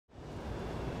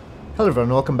Hello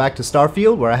everyone, welcome back to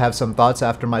Starfield, where I have some thoughts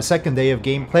after my second day of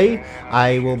gameplay.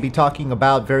 I will be talking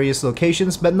about various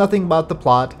locations, but nothing about the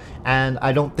plot, and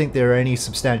I don't think there are any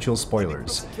substantial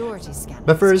spoilers.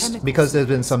 But first, because there's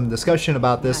been some discussion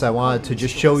about this, I wanted to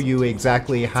just show you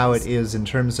exactly how it is in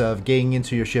terms of getting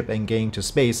into your ship and getting to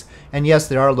space. And yes,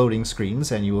 there are loading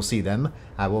screens, and you will see them.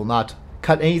 I will not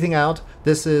cut anything out.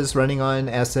 This is running on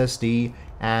SSD,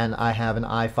 and I have an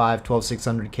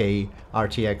i5-12600K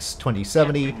RTX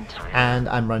 2070, and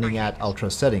I'm running at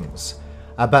ultra settings.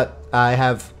 But I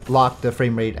have locked the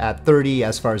frame rate at 30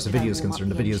 as far as the video is concerned.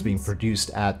 The video is being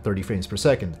produced at 30 frames per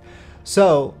second.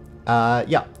 So,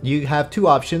 yeah, you have two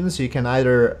options. You can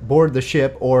either board the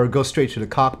ship or go straight to the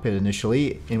cockpit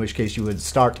initially, in which case you would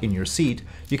start in your seat.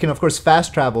 You can, of course,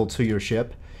 fast travel to your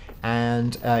ship,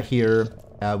 and here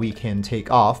we can take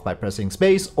off by pressing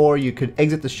space, or you could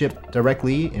exit the ship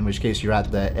directly, in which case you're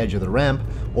at the edge of the ramp,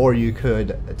 or you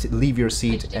could leave your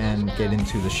seat and get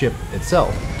into the ship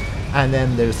itself. And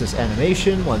then there's this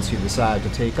animation once you decide to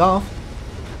take off.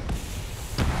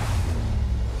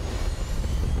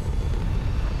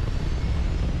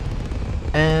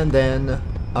 And then,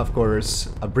 of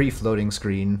course, a brief loading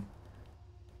screen.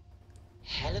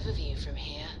 Hell of a view from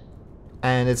here.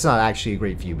 And it's not actually a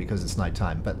great view because it's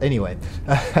nighttime, but anyway,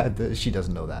 she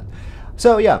doesn't know that.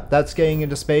 So yeah, that's getting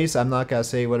into space. I'm not gonna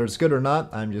say whether it's good or not,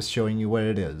 I'm just showing you what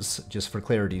it is, just for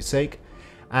clarity's sake.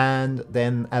 And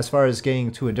then as far as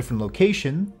getting to a different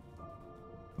location,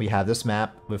 we have this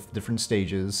map with different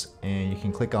stages, and you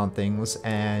can click on things,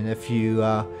 and if you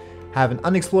have an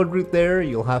unexplored route there,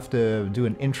 you'll have to do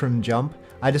an interim jump.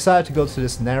 I decided to go to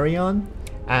this Narion,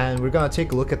 and we're going to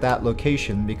take a look at that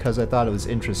location because I thought it was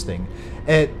interesting.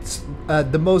 It's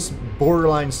the most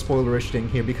borderline spoilerish thing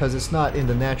here because it's not in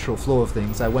the natural flow of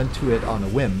things. I went to it on a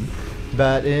whim,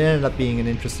 but it ended up being an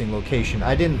interesting location.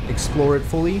 I didn't explore it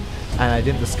fully, and I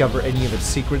didn't discover any of its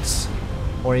secrets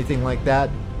or anything like that.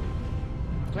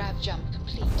 Grav jump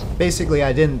complete. Basically,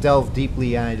 I didn't delve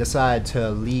deeply, and I decided to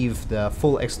leave the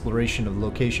full exploration of the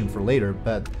location for later,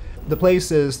 but the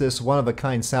place is this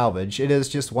one-of-a-kind salvage. It is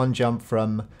just one jump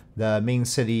from the main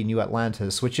city, New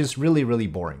Atlantis, which is really, really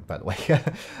boring, by the way.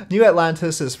 New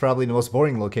Atlantis is probably the most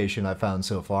boring location I've found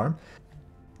so far.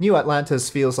 New Atlantis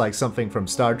feels like something from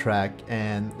Star Trek,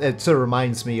 and it sort of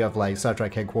reminds me of like Star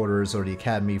Trek Headquarters or the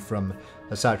Academy from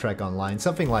Star Trek Online,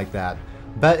 something like that.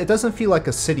 But it doesn't feel like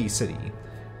a city,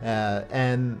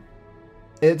 and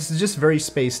it's just very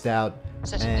spaced out.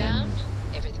 And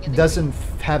doesn't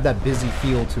have that busy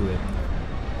feel to it,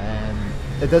 and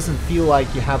it doesn't feel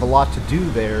like you have a lot to do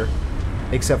there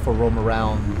except for roam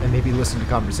around and maybe listen to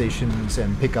conversations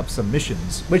and pick up some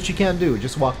missions, which you can do.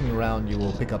 Just walking around, you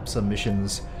will pick up some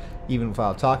missions even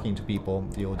without talking to people.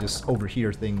 You'll just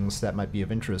overhear things that might be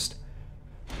of interest.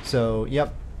 So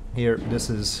yep, here this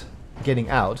is getting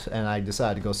out, and I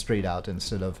decided to go straight out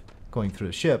instead of going through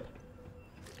the ship.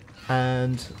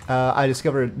 And I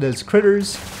discovered there's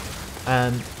critters,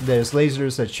 and there's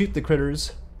lasers that shoot the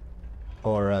critters,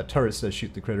 or turrets that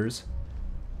shoot the critters.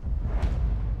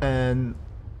 And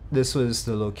this was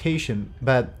the location,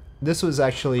 but this was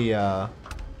actually a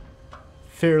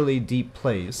fairly deep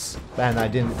place, and I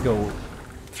didn't go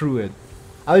through it.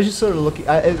 I was just sort of looking.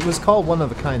 It was called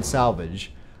one-of-a-kind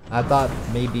salvage. I thought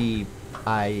maybe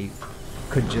I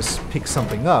could just pick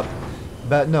something up,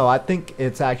 but no, I think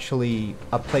it's actually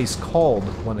a place called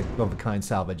one-of-a-kind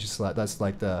salvage. That's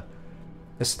like the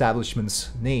establishment's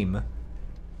name.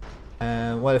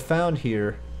 And what I found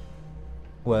here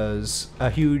was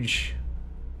a huge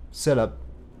setup,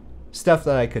 stuff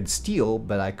that I could steal,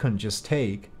 but I couldn't just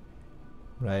take.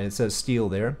 Right, it says steal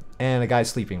there, and a guy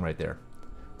sleeping right there.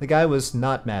 The guy was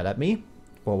not mad at me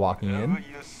while walking in.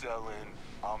 You're selling,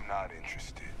 I'm not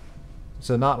interested.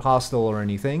 So not hostile or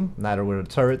anything, neither were the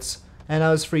turrets, and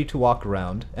I was free to walk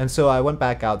around. And so I went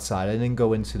back outside. I didn't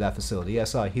go into that facility. I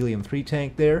saw a helium-3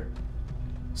 tank there.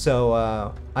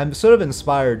 So I'm sort of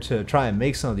inspired to try and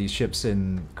make some of these ships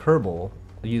in Kerbal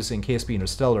using KSP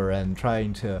Interstellar and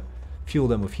trying to fuel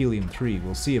them with helium-3.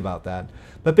 We'll see about that.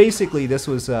 But basically this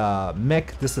was a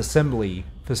mech disassembly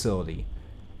facility.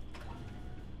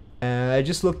 And I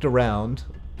just looked around,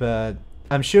 but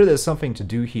I'm sure there's something to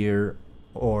do here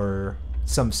or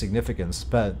some significance,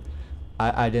 but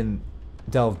I didn't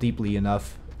delve deeply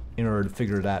enough in order to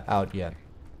figure that out yet.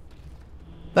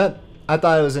 But I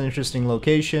thought it was an interesting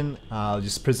location. I'll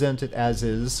just present it as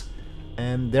is.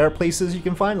 And there are places you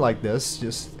can find like this,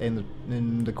 just in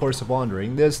the course of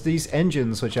wandering. There's these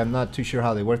engines, which I'm not too sure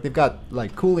how they work. They've got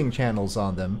like cooling channels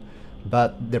on them,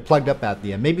 but they're plugged up at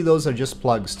the end. Maybe those are just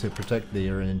plugs to protect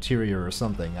their interior or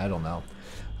something. I don't know.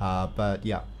 But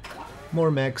yeah. More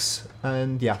mechs,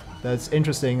 and yeah, that's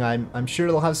interesting. I'm sure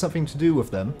it'll have something to do with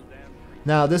them.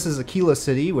 Now, this is Aquila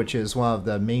City, which is one of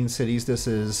the main cities. This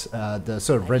is the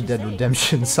sort of Red Dead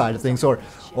Redemption side of things,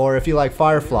 or if you like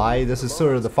Firefly, this is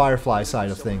sort of the Firefly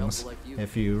side of things,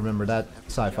 if you remember that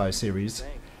sci-fi series.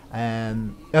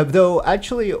 And though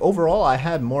actually overall I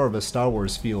had more of a Star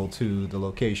Wars feel to the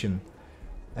location.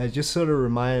 It just sort of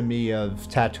reminded me of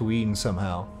Tatooine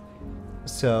somehow.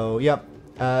 So, yep.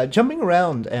 Jumping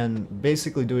around and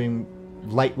basically doing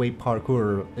lightweight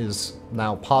parkour is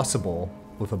now possible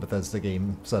with a Bethesda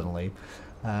game, suddenly.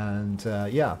 And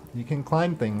yeah, you can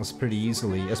climb things pretty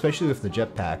easily, especially with the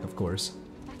jetpack, of course.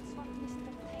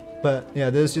 But yeah,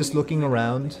 there's just looking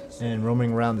around and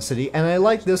roaming around the city. And I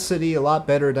like this city a lot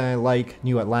better than I like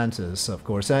New Atlantis, of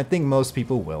course. And I think most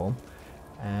people will.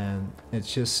 And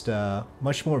it's just a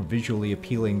much more visually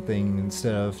appealing thing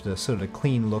instead of the sort of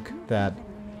clean look that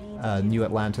New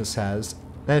Atlantis has.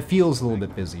 And it feels a little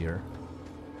bit busier.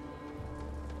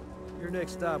 Your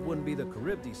next stop wouldn't be the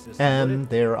Charybdis system, And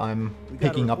there I'm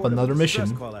picking up another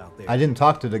mission. I didn't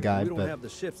talk to the guy, but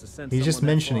he's just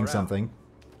mentioning something.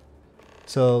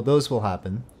 So those will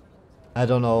happen. I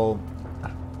don't know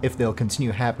if they'll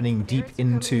continue happening deep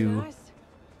into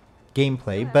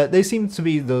gameplay, but they seem to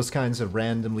be those kinds of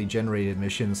randomly generated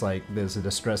missions, like there's a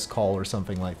distress call or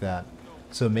something like that.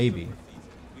 So maybe.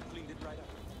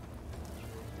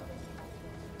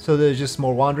 So there's just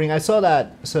more wandering. I saw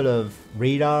that sort of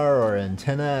radar or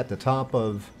antenna at the top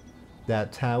of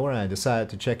that tower and I decided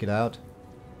to check it out.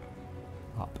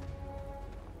 Hop.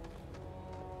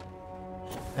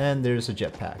 And there's a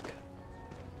jetpack.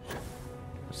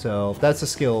 So that's a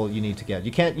skill you need to get.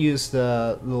 You can't use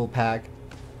the little pack,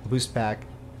 boost pack,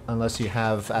 unless you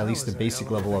have at least the basic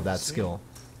level of that skill.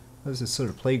 There's this sort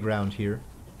of playground here.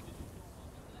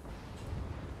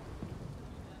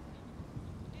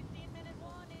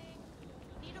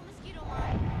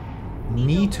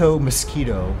 Neato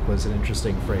mosquito was an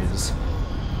interesting phrase.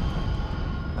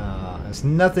 There's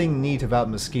nothing neat about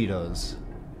mosquitoes.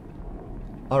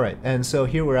 Alright, and so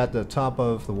here we're at the top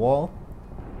of the wall.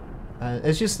 And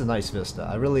it's just a nice vista.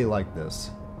 I really like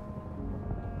this.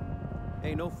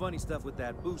 Hey, no funny stuff with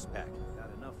that boost pack.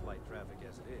 Got enough light traffic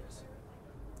as it is.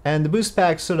 And the boost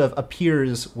pack sort of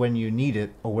appears when you need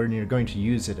it or when you're going to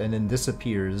use it, and then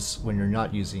disappears when you're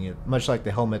not using it, much like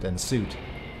the helmet and suit.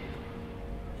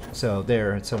 So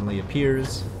there, it suddenly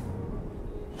appears.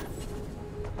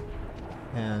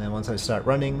 And then once I start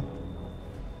running,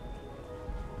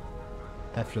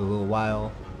 after a little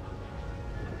while,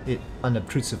 it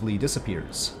unobtrusively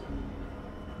disappears.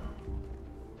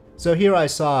 So here I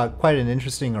saw quite an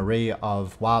interesting array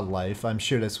of wildlife. I'm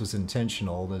sure this was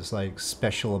intentional. There's like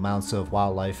special amounts of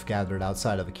wildlife gathered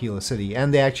outside of Aquila City,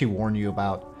 and they actually warn you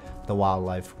about the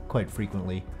wildlife quite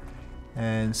frequently.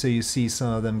 And so you see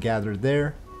some of them gathered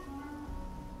there.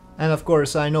 And of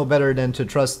course, I know better than to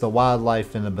trust the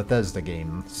wildlife in a Bethesda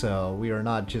game, so we are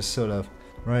not just sort of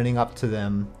running up to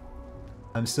them.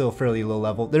 I'm still fairly low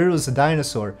level. There was a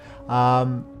dinosaur.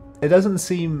 It doesn't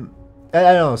seem... I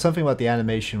don't know, something about the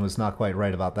animation was not quite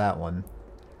right about that one.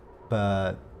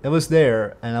 But it was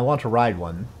there, and I want to ride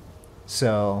one.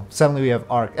 So suddenly we have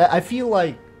Ark. I feel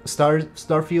like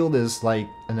Starfield is like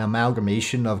an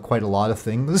amalgamation of quite a lot of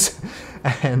things.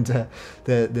 And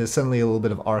there's suddenly a little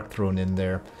bit of Ark thrown in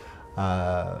there.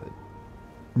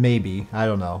 Maybe, I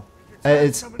don't know.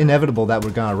 It's inevitable that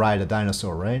we're gonna ride a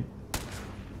dinosaur, right?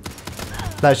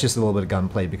 That's just a little bit of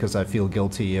gunplay because I feel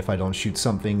guilty if I don't shoot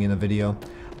something in a video.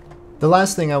 The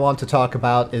last thing I want to talk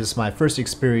about is my first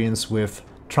experience with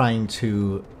trying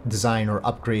to design or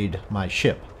upgrade my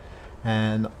ship.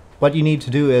 And what you need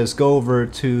to do is go over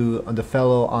to the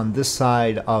fellow on this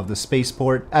side of the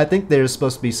spaceport. I think there's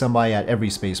supposed to be somebody at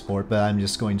every spaceport, but I'm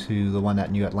just going to the one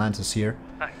at New Atlantis here.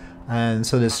 And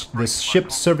so this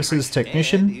ship services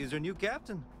technician. And he's your new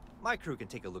captain. My crew can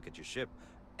take a look at your ship,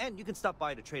 and you can stop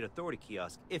by the Trade Authority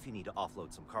kiosk if you need to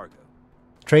offload some cargo.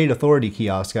 Trade Authority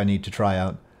kiosk I need to try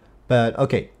out. But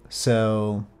okay,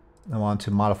 so I want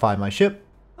to modify my ship.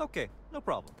 Okay, no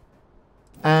problem.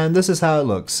 And this is how it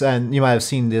looks, and you might have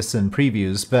seen this in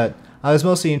previews, but I was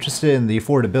mostly interested in the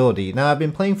affordability. Now I've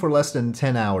been playing for less than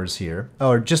 10 hours here,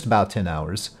 or just about 10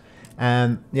 hours.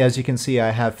 And as you can see, I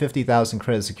have 50,000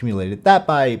 credits accumulated. That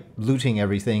by looting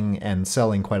everything and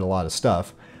selling quite a lot of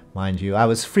stuff. Mind you, I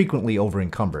was frequently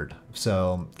over-encumbered,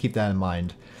 so keep that in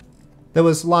mind. There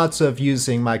was lots of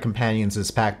using my companions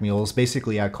as pack mules.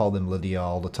 Basically, I call them Lydia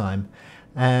all the time.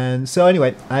 And so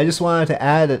anyway, I just wanted to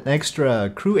add an extra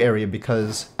crew area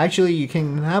because actually you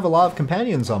can have a lot of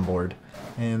companions on board.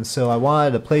 And so I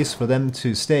wanted a place for them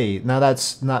to stay. Now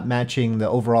that's not matching the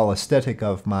overall aesthetic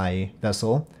of my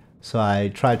vessel, So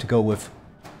I tried to go with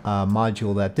a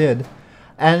module that did.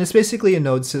 And it's basically a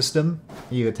node system.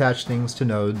 You attach things to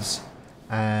nodes,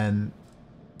 and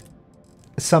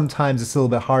sometimes it's a little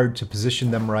bit hard to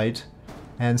position them right,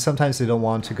 and sometimes they don't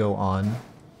want to go on.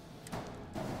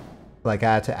 Like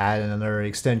I had to add another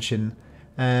extension,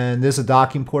 and there's a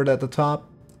docking port at the top.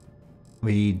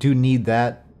 We do need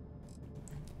that.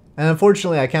 And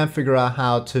unfortunately I can't figure out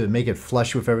how to make it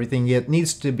flush with everything. It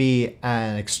needs to be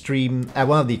an extreme, at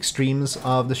one of the extremes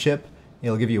of the ship.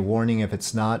 It'll give you a warning if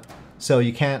it's not. So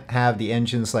you can't have the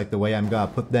engines like the way I'm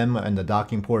gonna put them and the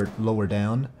docking port lower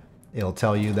down. It'll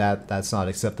tell you that that's not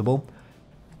acceptable.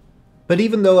 But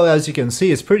even though, as you can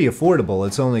see, it's pretty affordable,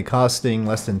 it's only costing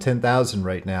less than 10,000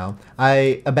 right now,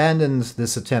 I abandoned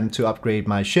this attempt to upgrade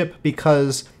my ship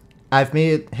because I've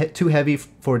made it too heavy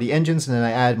for the engines, and then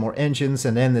I add more engines,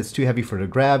 and then it's too heavy for the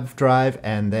grav drive,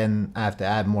 and then I have to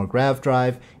add more grav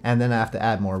drive, and then I have to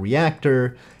add more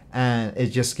reactor, and it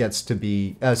just gets to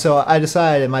be... so I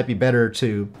decided it might be better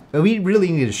to... We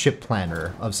really need a ship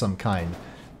planner of some kind,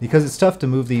 because it's tough to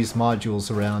move these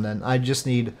modules around, and I just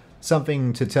need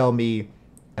something to tell me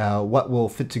what will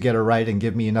fit together right and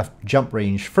give me enough jump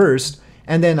range first,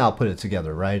 and then I'll put it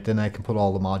together, right? Then I can put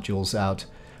all the modules out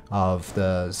of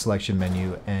the selection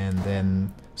menu and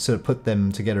then sort of put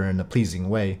them together in a pleasing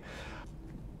way.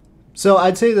 So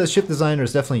I'd say the ship designer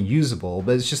is definitely usable,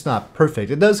 but it's just not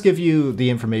perfect. It does give you the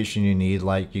information you need,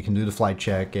 like you can do the flight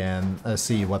check and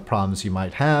see what problems you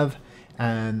might have,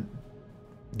 and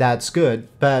that's good,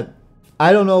 but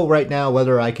I don't know right now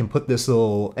whether I can put this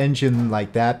little engine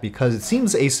like that because it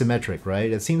seems asymmetric,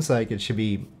 right? It seems like it should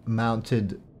be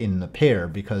mounted in a pair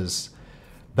because...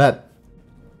 But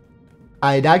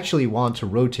I'd actually want to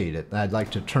rotate it. I'd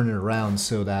like to turn it around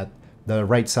so that the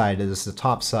right side is the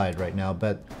top side right now,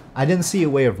 but I didn't see a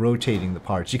way of rotating the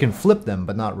parts. You can flip them,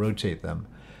 but not rotate them.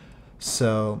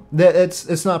 So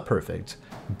it's not perfect,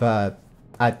 but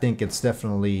I think it's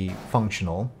definitely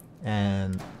functional,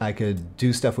 and I could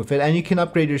do stuff with it. And you can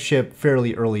upgrade your ship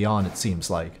fairly early on, it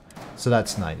seems like. So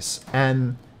that's nice.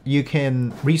 And you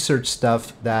can research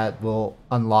stuff that will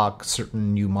unlock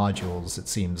certain new modules, it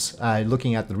seems.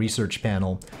 Looking at the research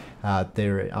panel,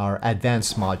 there are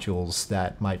advanced modules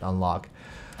that might unlock.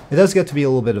 It does get to be a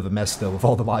little bit of a mess though, with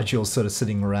all the modules sort of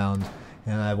sitting around,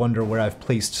 and I wonder where I've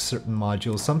placed certain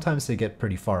modules. Sometimes they get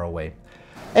pretty far away.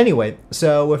 Anyway,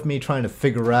 so with me trying to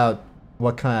figure out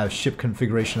what kind of ship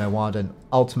configuration I want and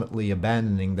ultimately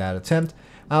abandoning that attempt,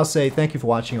 I'll say thank you for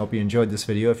watching. I hope you enjoyed this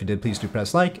video. If you did, please do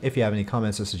press like. If you have any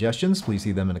comments or suggestions, please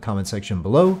leave them in the comment section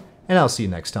below, and I'll see you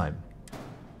next time.